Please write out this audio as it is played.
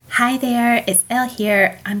Hi there, it's Elle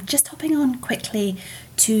here. I'm just hopping on quickly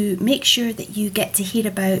to make sure that you get to hear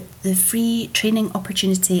about the free training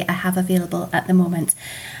opportunity I have available at the moment.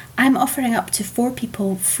 I'm offering up to 4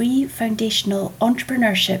 people free foundational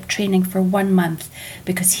entrepreneurship training for 1 month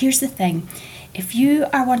because here's the thing. If you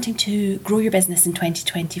are wanting to grow your business in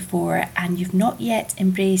 2024 and you've not yet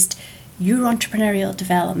embraced your entrepreneurial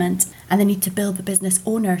development and the need to build the business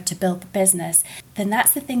owner to build the business, then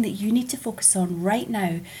that's the thing that you need to focus on right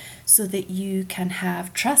now so that you can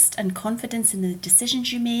have trust and confidence in the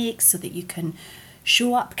decisions you make, so that you can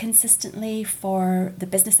show up consistently for the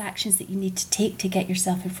business actions that you need to take to get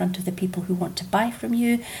yourself in front of the people who want to buy from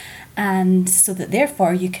you, and so that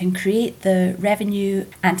therefore you can create the revenue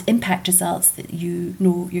and impact results that you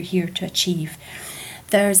know you're here to achieve.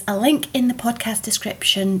 There's a link in the podcast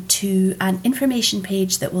description to an information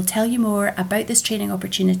page that will tell you more about this training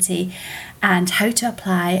opportunity and how to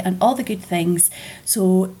apply and all the good things.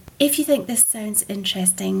 So if you think this sounds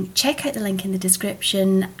interesting, check out the link in the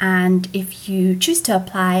description, and if you choose to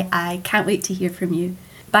apply, I can't wait to hear from you.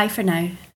 Bye for now.